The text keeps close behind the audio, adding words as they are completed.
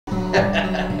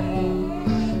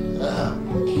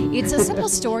It's a simple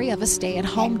story of a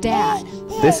stay-at-home dad.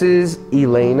 This is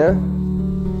Elena.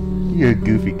 You're a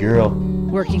goofy girl.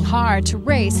 Working hard to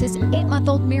raise his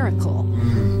 8-month-old miracle.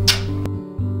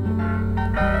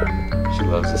 She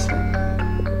loves this thing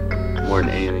more than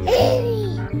anything.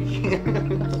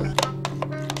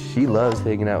 She loves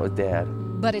hanging out with Dad.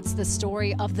 But it's the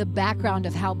story of the background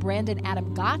of how Brandon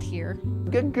Adam got here.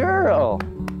 Good girl.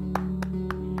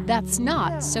 That's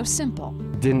not so simple.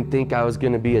 Didn't think I was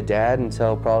gonna be a dad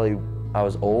until probably I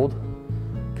was old,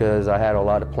 because I had a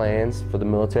lot of plans for the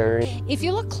military. If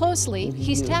you look closely,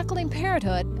 he's tackling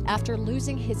parenthood after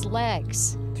losing his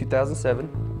legs. 2007,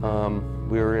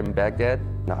 we were in Baghdad.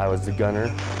 I was the gunner.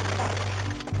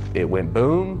 It went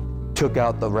boom, took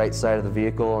out the right side of the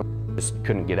vehicle, just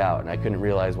couldn't get out, and I couldn't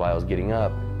realize why I was getting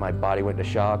up. My body went to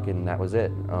shock, and that was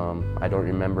it. I don't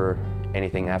remember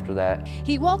anything after that.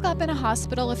 He woke up in a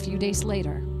hospital a few days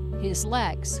later. His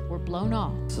legs were blown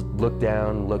off. So looked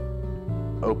down,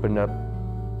 opened up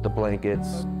the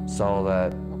blankets, saw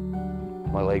that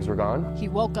my legs were gone. He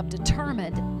woke up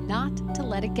determined not to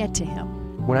let it get to him.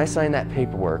 When I signed that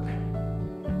paperwork,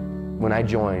 when I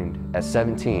joined at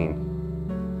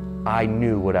 17, I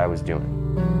knew what I was doing.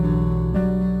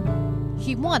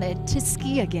 He wanted to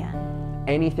ski again.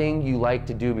 Anything you liked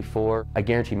to do before, I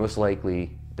guarantee most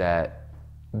likely that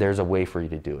there's a way for you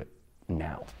to do it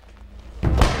now.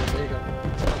 There you go.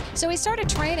 So he started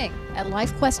training at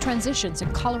Life Quest Transitions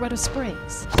in Colorado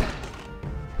Springs.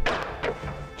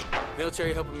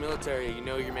 Military helping military, you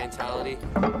know your mentality.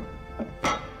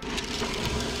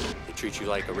 They treat you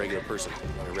like a regular person,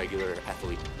 like a regular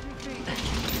athlete.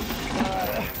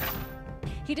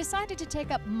 He decided to take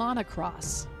up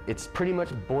monocross. It's pretty much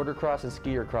border cross and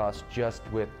skier cross, just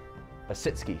with a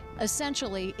sit ski.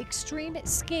 Essentially, extreme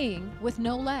skiing with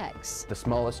no legs. The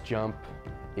smallest jump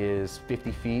is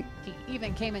 50 feet. He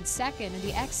even came in second in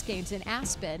the X Games in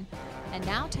Aspen, and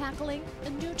now tackling a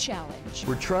new challenge.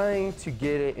 We're trying to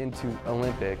get it into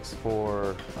Olympics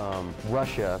for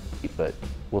Russia, but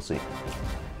we'll see.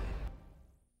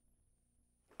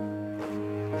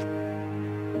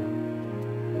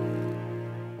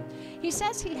 He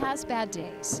says he has bad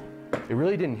days. It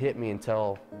really didn't hit me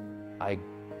until I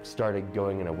started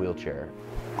going in a wheelchair.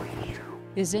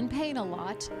 Is in pain a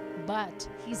lot, but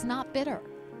he's not bitter.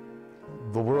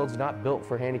 The world's not built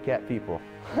for handicapped people.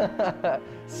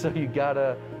 So you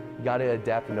gotta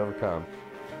adapt and overcome.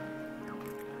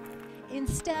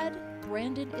 Instead,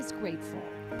 Brandon is grateful.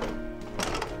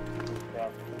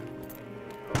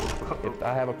 If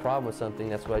I have a problem with something,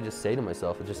 that's what I just say to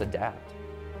myself, and just adapt.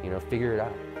 You know, figure it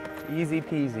out. Easy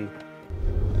peasy.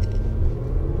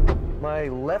 My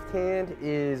left hand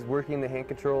is working the hand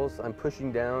controls. I'm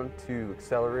pushing down to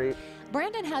accelerate.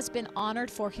 Brandon has been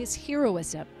honored for his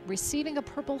heroism, receiving a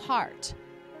Purple Heart,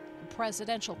 a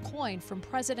presidential coin from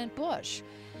President Bush.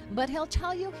 But he'll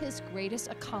tell you his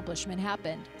greatest accomplishment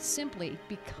happened simply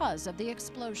because of the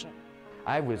explosion.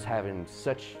 I was having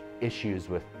such issues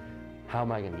with how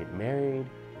am I gonna get married?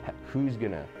 Who's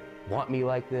gonna want me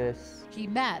like this? He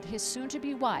met his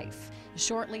soon-to-be wife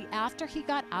shortly after he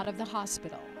got out of the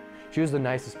hospital. She was the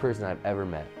nicest person I've ever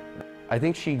met. I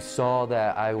think she saw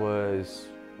that I was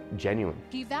genuine.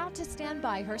 He vowed to stand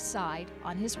by her side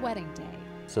on his wedding day.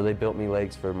 So they built me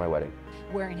legs for my wedding.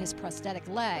 Wearing his prosthetic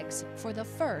legs for the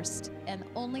first and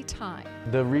only time.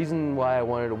 The reason why I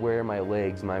wanted to wear my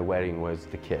legs my wedding was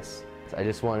the kiss. I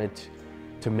just wanted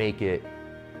to make it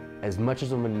as much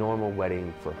as of a normal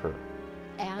wedding for her.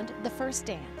 And the first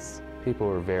dance. People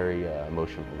were very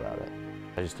emotional about it.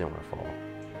 I just didn't want to fall.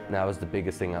 And that was the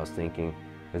biggest thing I was thinking,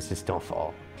 is just don't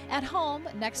fall. At home,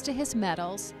 next to his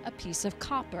medals, a piece of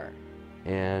copper.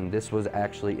 And this was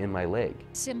actually in my leg.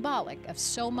 Symbolic of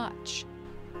so much.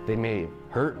 They may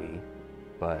hurt me,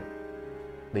 but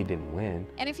they didn't win.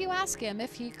 And if you ask him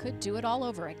if he could do it all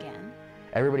over again.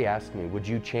 Everybody asked me, would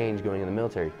you change going in the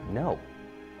military? No,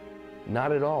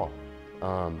 not at all.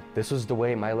 This was the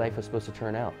way my life was supposed to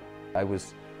turn out. I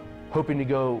was hoping to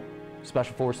go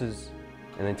Special Forces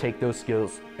and then take those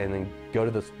skills and then go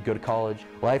to college.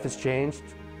 Life has changed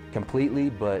completely,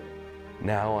 but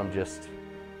now I'm just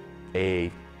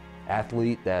a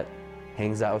athlete that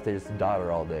hangs out with his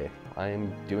daughter all day. I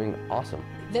am doing awesome.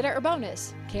 Vida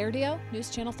Urbonis, KRDO, News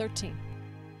Channel 13.